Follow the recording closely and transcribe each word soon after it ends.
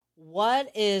What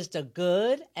is the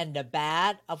good and the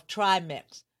bad of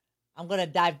Trimix? I'm going to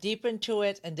dive deep into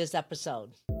it in this episode.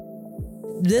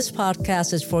 This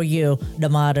podcast is for you, the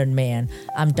modern man.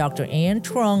 I'm Dr. Ann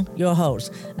Trung, your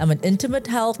host. I'm an intimate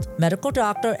health medical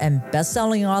doctor and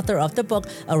best-selling author of the book,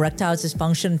 Erectile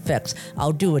Dysfunction Fix.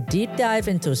 I'll do a deep dive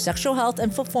into sexual health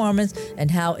and performance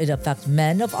and how it affects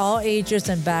men of all ages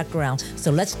and backgrounds. So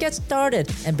let's get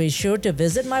started, and be sure to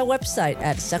visit my website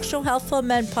at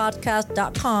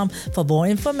sexualhealthformenpodcast.com for more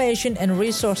information and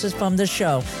resources from the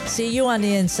show. See you on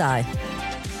the inside.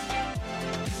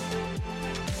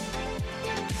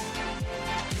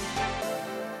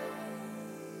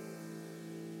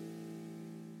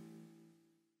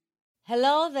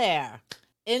 Hello there.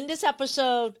 In this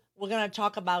episode, we're going to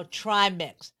talk about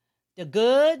Trimix, the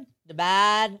good, the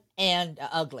bad, and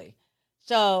the ugly.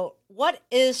 So what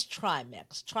is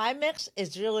Trimix? Trimix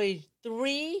is really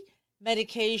 3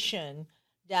 medication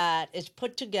that is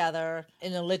put together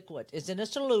in a liquid. It's in a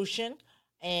solution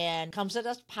and comes in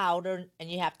as powder, and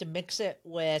you have to mix it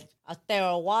with a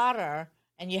sterile water,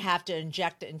 and you have to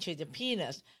inject it into the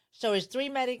penis. So it's 3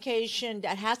 medication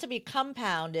that has to be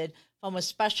compounded from a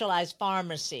specialized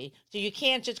pharmacy. So you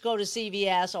can't just go to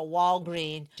CVS or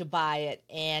Walgreens to buy it,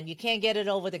 and you can't get it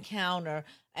over the counter.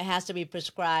 It has to be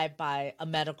prescribed by a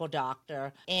medical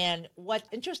doctor. And what's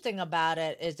interesting about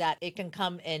it is that it can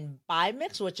come in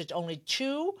bimix, which is only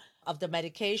 2 of the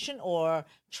medication, or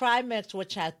trimix,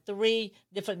 which has 3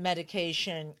 different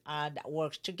medication that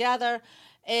works together.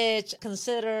 It's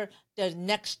considered the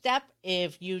next step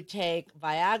if you take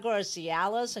Viagra or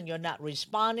Cialis and you're not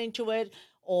responding to it,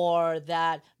 or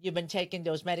that you've been taking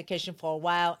those medications for a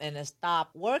while and it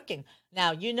stopped working.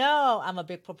 Now, you know I'm a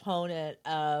big proponent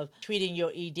of treating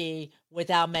your ED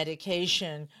without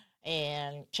medication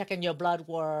and checking your blood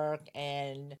work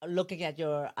and looking at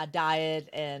your diet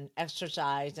and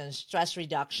exercise and stress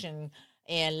reduction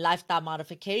and lifestyle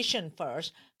modification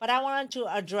first. But I wanted to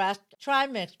address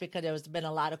Trimix because there's been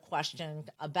a lot of questions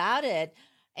about it.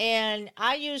 And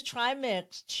I use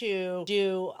Trimix to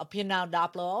do a penile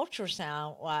Doppler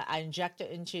ultrasound. I inject it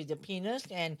into the penis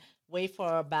and wait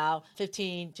for about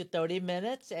 15 to 30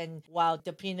 minutes. And while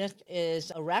the penis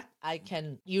is erect, I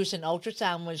can use an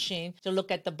ultrasound machine to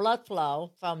look at the blood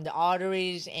flow from the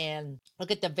arteries and look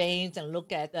at the veins and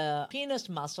look at the penis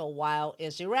muscle while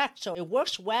it's erect. So it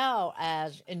works well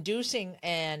as inducing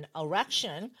an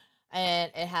erection, and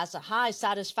it has a high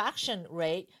satisfaction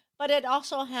rate. But it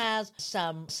also has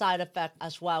some side effects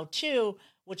as well, too,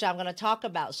 which I'm going to talk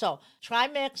about. So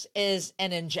Trimix is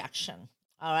an injection,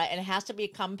 all right, and it has to be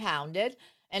compounded.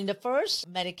 And the first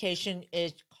medication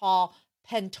is called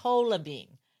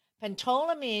pentolamine.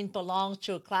 Pentolamine belongs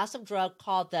to a class of drug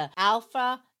called the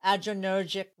alpha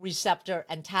adrenergic receptor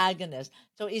antagonist.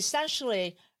 So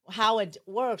essentially, how it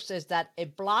works is that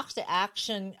it blocks the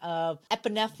action of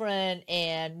epinephrine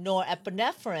and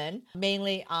norepinephrine,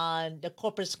 mainly on the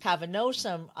corpus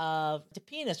cavernosum of the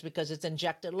penis because it's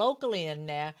injected locally in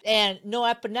there. And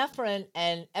norepinephrine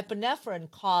and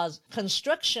epinephrine cause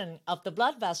constriction of the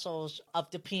blood vessels of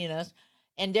the penis,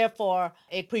 and therefore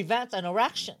it prevents an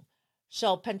erection.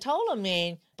 So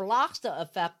pentolamine blocks the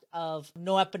effect of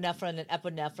norepinephrine and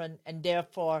epinephrine and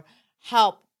therefore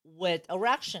help with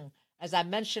erection. As I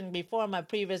mentioned before in my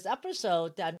previous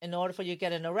episode, that in order for you to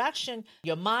get an erection,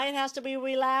 your mind has to be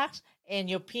relaxed and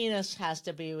your penis has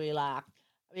to be relaxed.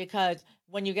 Because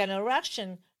when you get an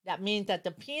erection, that means that the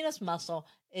penis muscle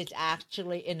is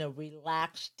actually in a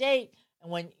relaxed state.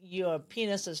 And when your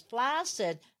penis is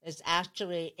flaccid, it's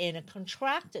actually in a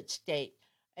contracted state.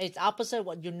 It's opposite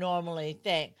what you normally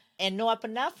think. And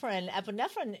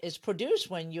epinephrine is produced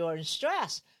when you're in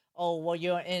stress or when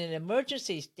you're in an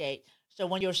emergency state. So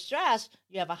when you're stressed,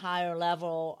 you have a higher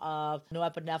level of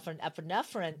norepinephrine,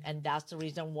 epinephrine, and that's the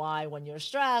reason why when you're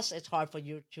stressed, it's hard for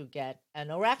you to get an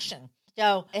erection.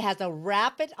 So it has a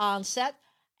rapid onset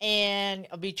and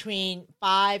between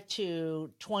 5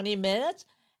 to 20 minutes,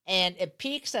 and it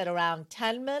peaks at around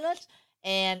 10 minutes,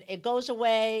 and it goes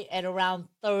away at around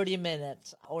 30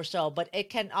 minutes or so. But it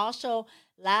can also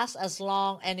last as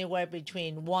long, anywhere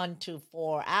between 1 to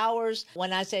 4 hours.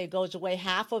 When I say it goes away,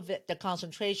 half of it, the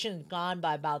concentration is gone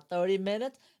by about 30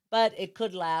 minutes, but it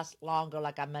could last longer,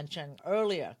 like I mentioned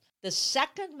earlier. The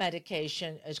second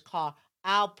medication is called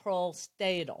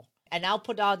alprostadil, and I'll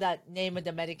put all that name of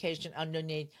the medication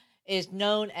underneath. Is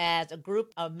known as a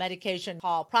group of medication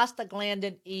called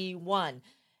prostaglandin E1.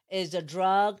 Is a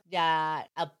drug that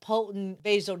a potent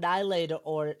vasodilator,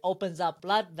 or it opens up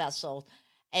blood vessels.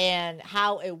 And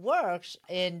how it works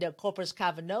in the corpus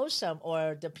cavernosum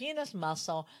or the penis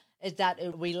muscle is that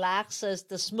it relaxes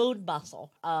the smooth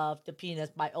muscle of the penis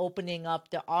by opening up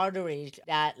the arteries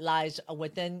that lies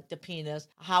within the penis.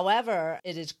 However,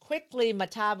 it is quickly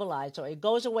metabolized, so it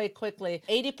goes away quickly.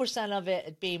 80% of it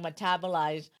is being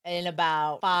metabolized in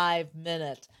about 5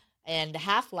 minutes, and the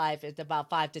half-life is about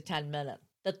 5 to 10 minutes.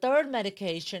 The third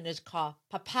medication is called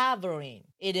papaverine.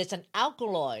 It is an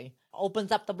alkaloid,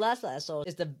 opens up the blood vessel.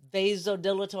 It's the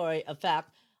vasodilatory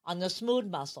effect on the smooth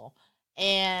muscle.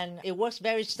 And it works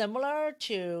very similar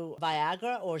to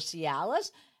Viagra or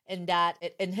Cialis in that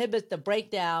it inhibits the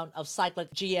breakdown of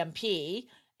cyclic GMP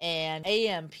and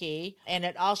AMP, and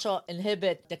it also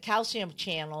inhibits the calcium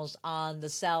channels on the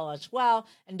cell as well,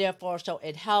 and therefore so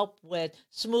it helps with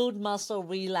smooth muscle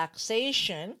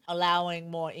relaxation,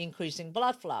 allowing more increasing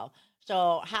blood flow.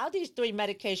 So how these three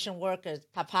medications work is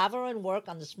papaverine work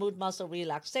on the smooth muscle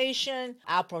relaxation,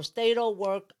 alprostadil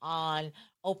work on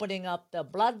opening up the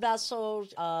blood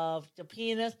vessels of the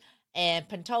penis, and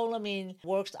pentolamine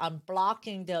works on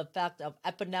blocking the effect of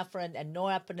epinephrine and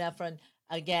norepinephrine,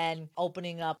 again,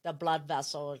 opening up the blood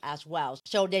vessels as well.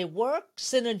 So they work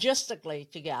synergistically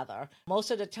together.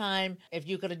 Most of the time, if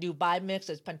you're going to do bimix,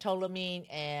 it's pentolamine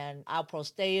and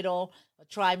alprostadil.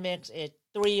 Trimix, it's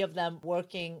three of them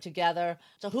working together.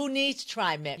 So who needs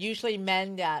Trimix? Usually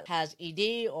men that has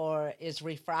ED or is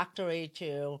refractory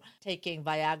to taking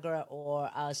Viagra or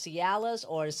Cialis,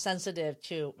 or is sensitive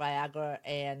to Viagra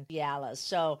and Cialis.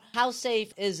 So how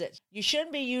safe is it? You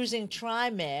shouldn't be using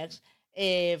Trimix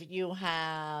if you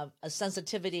have a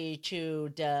sensitivity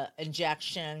to the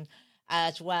injection,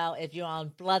 as well if you're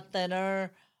on blood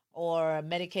thinner or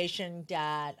medication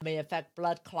that may affect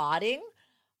blood clotting,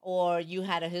 or you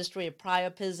had a history of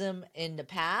priapism in the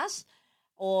past,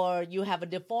 or you have a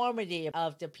deformity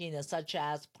of the penis, such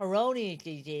as Peyronie's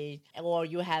disease, or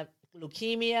you have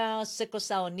leukemia, sickle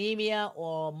cell anemia,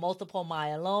 or multiple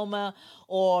myeloma,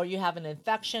 or you have an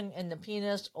infection in the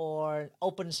penis or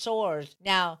open sores.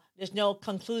 Now, there's no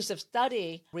conclusive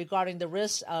study regarding the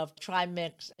risk of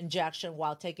Trimix injection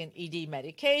while taking ED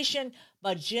medication,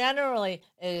 but generally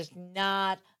it is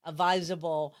not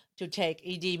advisable to take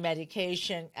ED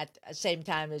medication at the same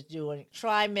time as doing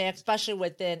Trimix, especially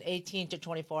within 18 to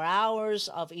 24 hours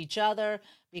of each other,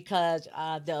 because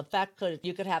the effect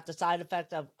you could have the side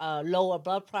effect of lower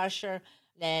blood pressure.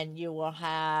 Then you will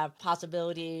have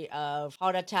possibility of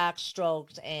heart attacks,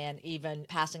 strokes, and even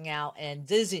passing out and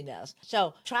dizziness.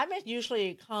 So Trimix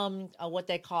usually comes what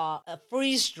they call a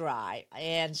freeze dry,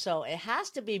 and so it has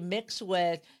to be mixed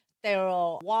with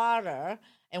sterile water.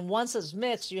 And once it's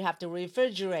mixed, you have to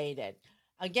refrigerate it.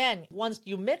 Again, once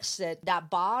you mix it, that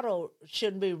bottle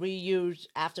shouldn't be reused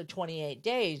after 28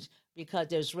 days because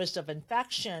there's risk of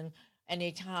infection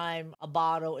anytime a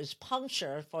bottle is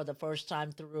punctured for the first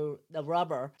time through the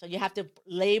rubber. So you have to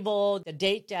label the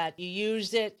date that you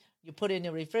used it, you put it in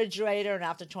the refrigerator, and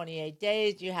after 28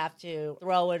 days, you have to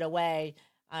throw it away.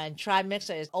 And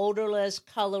Trimix is odorless,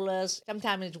 colorless.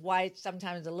 Sometimes it's white,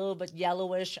 sometimes a little bit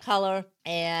yellowish color.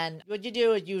 And what you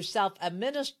do is you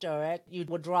self-administer it. You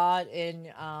would draw it in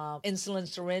insulin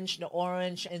syringe, the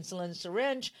orange insulin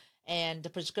syringe, and the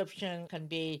prescription can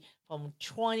be from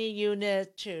 20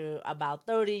 units to about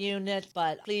 30 units,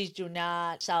 but please do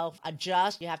not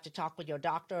self-adjust. You have to talk with your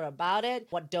doctor about it,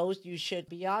 what dose you should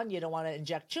be on. You don't want to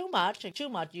inject too much. Too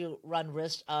much, you run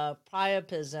risk of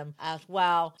priapism as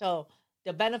well. So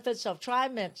the benefits of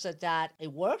Trimix is that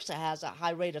it works, it has a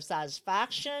high rate of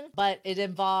satisfaction, but it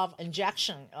involves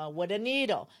injection with a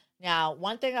needle. Now,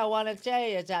 one thing I want to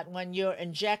say is that when you're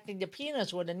injecting the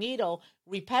penis with a needle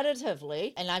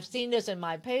repetitively, and I've seen this in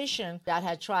my patient that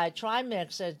had tried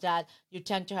Trimix, is that you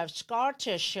tend to have scar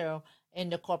tissue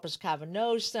in the corpus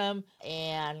cavernosum,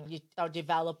 and you start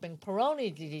developing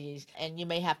Peyronie's disease, and you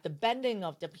may have the bending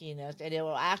of the penis, and it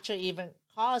will actually even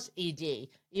cause ED.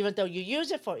 Even though you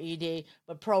use it for ED,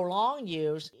 but prolonged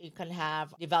use, you can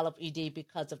develop ED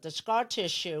because of the scar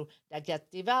tissue that gets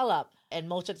developed. And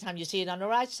most of the time you see it on the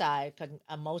right side, because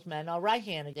most men are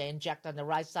right-handed. They inject on the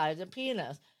right side of the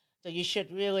penis. So you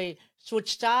should really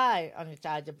switch side on the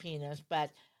side of the penis. But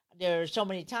there are so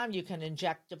many times you can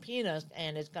inject the penis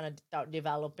and it's going to start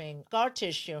developing scar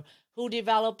tissue. Who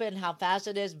develop it, and how fast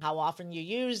it is, how often you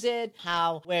use it,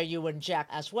 where you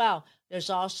inject as well. There's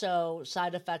also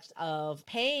side effects of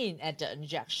pain at the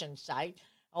injection site.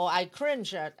 Oh, I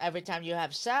cringe every time you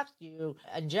have sex, you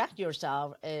inject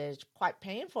yourself. It's quite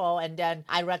painful. And then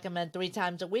I recommend 3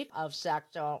 times a week of sex.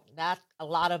 So that's a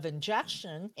lot of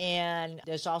injection. And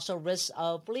there's also risk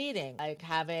of bleeding, like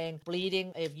having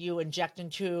bleeding if you inject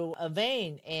into a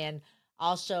vein. And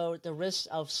also the risk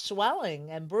of swelling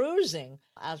and bruising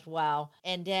as well.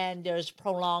 And then there's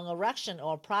prolonged erection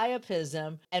or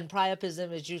priapism. And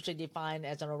priapism is usually defined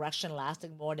as an erection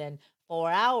lasting more than 4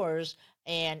 hours.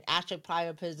 And actually,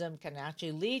 priapism can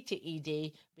actually lead to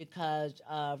ED because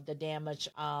of the damage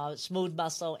of smooth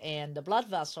muscle and the blood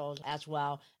vessels as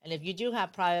well. And if you do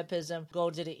have priapism, go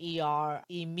to the ER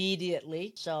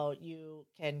immediately so you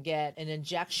can get an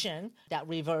injection that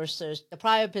reverses the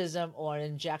priapism or an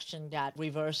injection that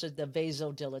reverses the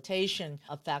vasodilatation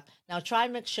effect. Now,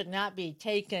 Trimix should not be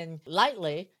taken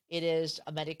lightly. It is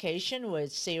a medication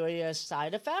with serious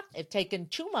side effects. If taken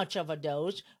too much of a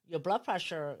dose, your blood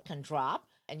pressure can drop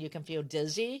and you can feel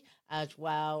dizzy as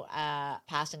well as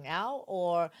passing out,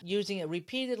 or using it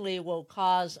repeatedly will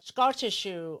cause scar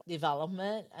tissue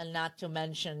development and not to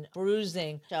mention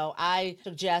bruising. So I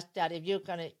suggest that if you're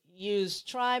going to use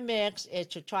Trimix, is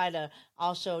to try to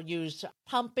also use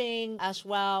pumping as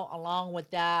well along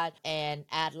with that, and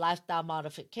add lifestyle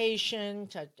modification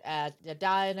to add the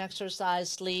diet and exercise,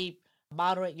 sleep,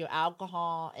 moderate your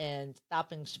alcohol and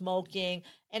stopping smoking,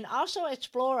 and also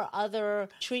explore other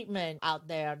treatment out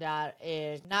there that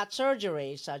is not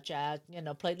surgery, such as,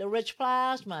 platelet-rich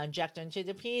plasma injected into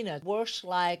the penis. Works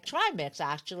like Trimix,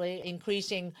 actually,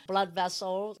 increasing blood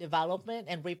vessel development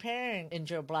and repairing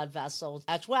injured blood vessels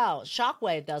as well.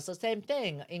 Shockwave does the same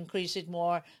thing, increases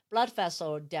more blood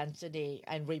vessel density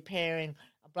and repairing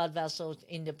blood vessels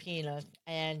in the penis.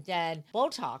 And then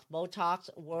Botox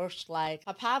works like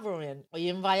papaverine or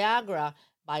even Viagra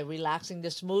by relaxing the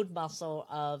smooth muscle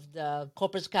of the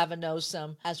corpus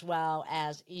cavernosum, as well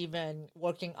as even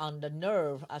working on the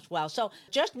nerve as well. So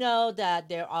just know that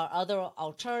there are other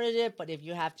alternatives, but if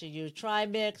you have to use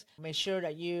Trimix, make sure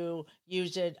that you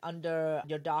use it under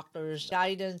your doctor's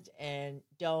guidance and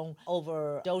don't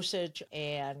overdose it,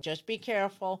 and just be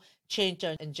careful. Change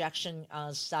the injection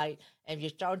site. And if you're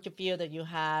starting to feel that you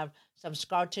have some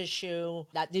scar tissue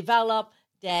that develop,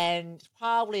 then it's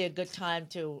probably a good time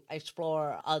to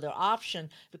explore other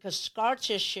options, because scar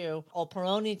tissue or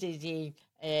Peyronie's disease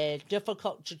is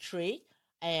difficult to treat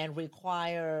and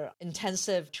require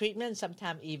intensive treatment,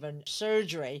 sometimes even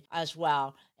surgery as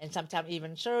well, and sometimes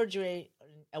even surgery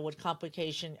with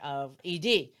complication of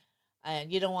ED.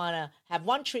 And you don't want to have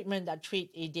one treatment that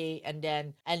treat ED and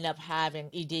then end up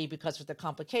having ED because of the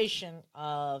complication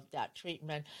of that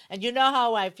treatment. And you know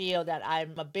how I feel that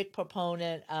I'm a big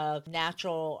proponent of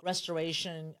natural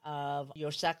restoration of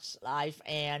your sex life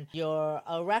and your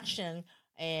erection.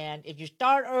 And if you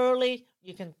start early,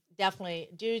 you can definitely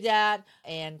do that.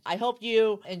 And I hope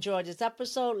you enjoyed this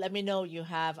episode. Let me know if you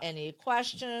have any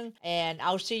questions, and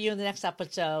I'll see you in the next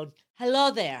episode.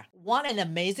 Hello there. Want an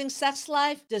amazing sex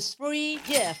life? This free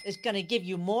gift is going to give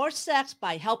you more sex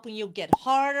by helping you get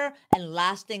harder and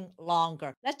lasting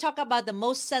longer. Let's talk about the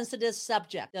most sensitive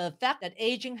subject, the effect that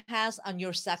aging has on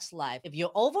your sex life. If you're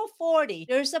over 40,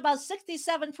 there's about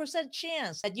 67%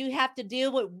 chance that you have to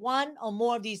deal with one or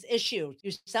more of these issues.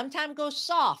 You sometimes go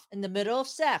soft in the middle of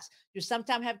sex. You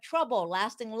sometimes have trouble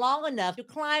lasting long enough to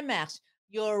climax.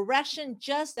 Your erection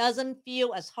just doesn't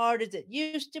feel as hard as it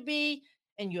used to be,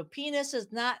 and your penis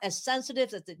is not as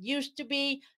sensitive as it used to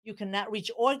be. You cannot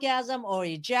reach orgasm or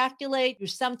ejaculate. You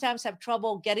sometimes have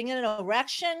trouble getting an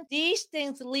erection. These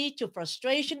things lead to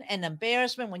frustration and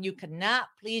embarrassment when you cannot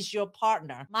please your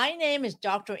partner. My name is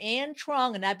Dr. Ann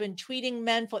Trung, and I've been treating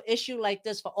men for issues like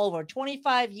this for over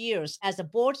 25 years. As a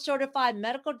board-certified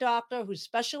medical doctor who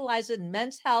specializes in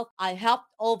men's health, I helped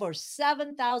over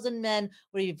 7,000 men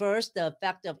reverse the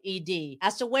effect of ED.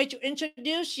 As a way to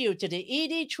introduce you to the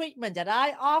ED treatment that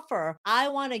I offer, I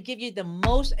want to give you the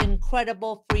most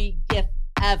incredible free gift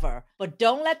ever. But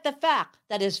don't let the fact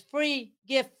that this free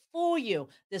gift fool you.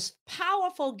 This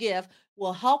powerful gift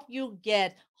will help you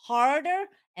get harder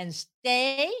and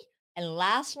stay and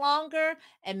last longer,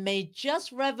 and may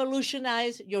just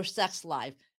revolutionize your sex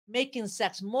life, making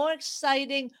sex more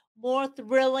exciting, more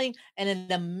thrilling, and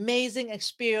an amazing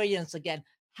experience again.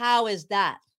 How is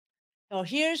that? So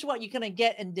here's what you're going to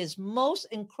get in this most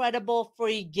incredible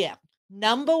free gift.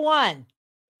 Number one,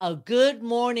 a good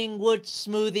morning wood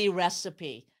smoothie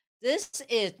recipe. This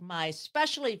is my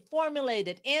specially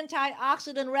formulated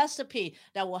antioxidant recipe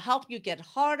that will help you get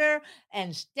harder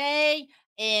and stay,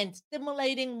 and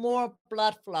stimulating more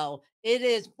blood flow. It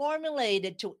is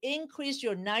formulated to increase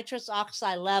your nitrous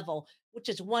oxide level, which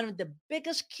is one of the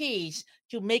biggest keys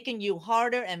to making you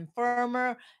harder and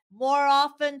firmer more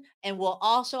often, and will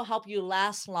also help you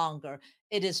last longer.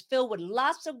 It is filled with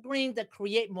lots of greens that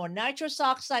create more nitrous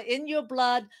oxide in your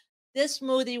blood. This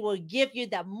smoothie will give you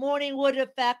that morning wood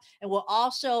effect and will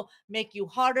also make you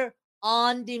harder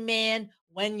on demand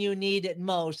when you need it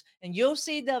most. And you'll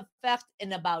see the effect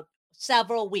in about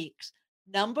several weeks.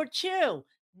 Number 2,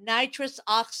 nitrous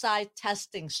oxide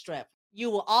testing strip. You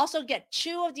will also get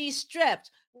 2 of these strips,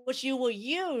 which you will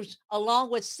use along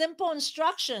with simple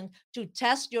instructions to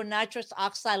test your nitrous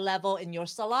oxide level in your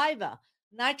saliva.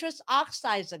 Nitrous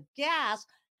oxide is a gas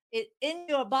in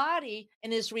your body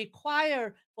and is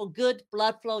required for good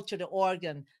blood flow to the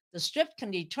organ. The strip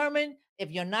can determine if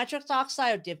your nitrous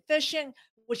oxide are deficient,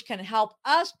 which can help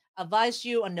us advise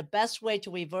you on the best way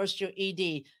to reverse your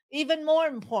ED. Even more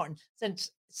important,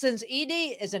 since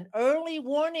ED is an early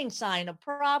warning sign of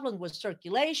problems with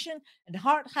circulation and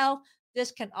heart health,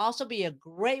 this can also be a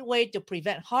great way to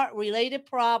prevent heart-related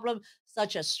problems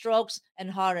such as strokes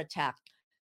and heart attacks.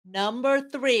 Number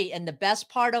 3, and the best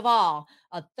part of all,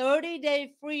 a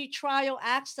 30-day free trial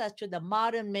access to the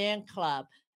Modern Man Club.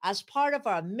 As part of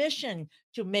our mission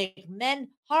to make men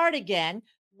hard again,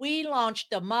 we launched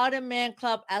the Modern Man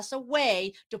Club as a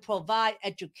way to provide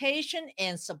education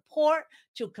and support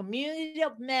to a community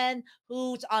of men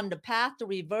who's on the path to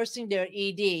reversing their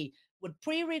ED, with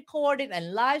pre-recorded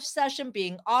and live session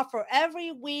being offered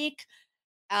every week.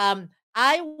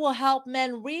 I will help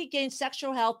men regain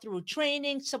sexual health through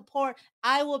training, support.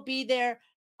 I will be there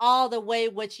all the way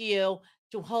with you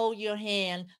to hold your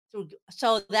hand through,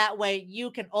 so that way you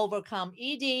can overcome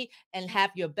ED and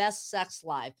have your best sex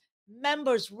life.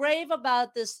 Members rave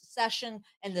about this session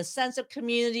and the sense of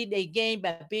community they gain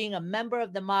by being a member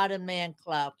of the Modern Man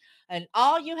Club. And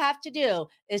all you have to do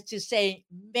is to say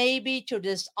maybe to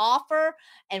this offer.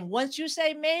 And once you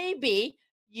say maybe,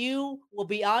 you will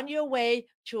be on your way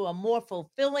to a more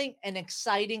fulfilling and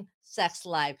exciting sex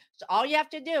life. So all you have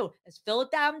to do is fill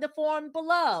down the form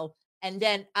below, and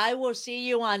then I will see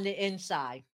you on the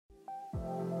inside.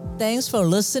 Thanks for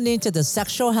listening to the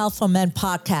Sexual Health for Men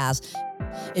podcast.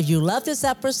 If you love this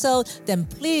episode, then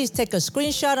please take a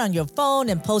screenshot on your phone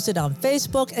and post it on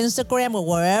Facebook, Instagram, or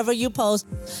wherever you post.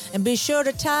 And be sure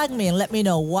to tag me and let me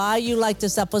know why you like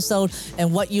this episode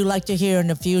and what you like to hear in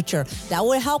the future. That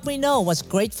will help me know what's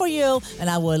great for you, and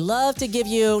I would love to give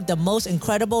you the most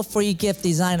incredible free gift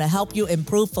designed to help you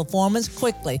improve performance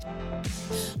quickly.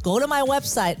 Go to my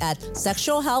website at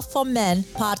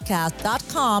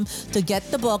sexualhealthformenpodcast.com to get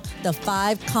the book, The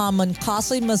 5 Common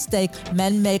Costly Mistakes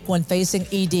Men Make When Facing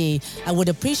ED. I would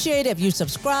appreciate it if you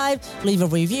subscribe, leave a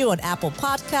review on Apple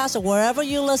Podcasts or wherever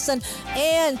you listen,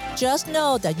 and just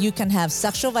know that you can have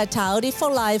sexual vitality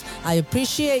for life. I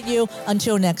appreciate you.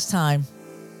 Until next time.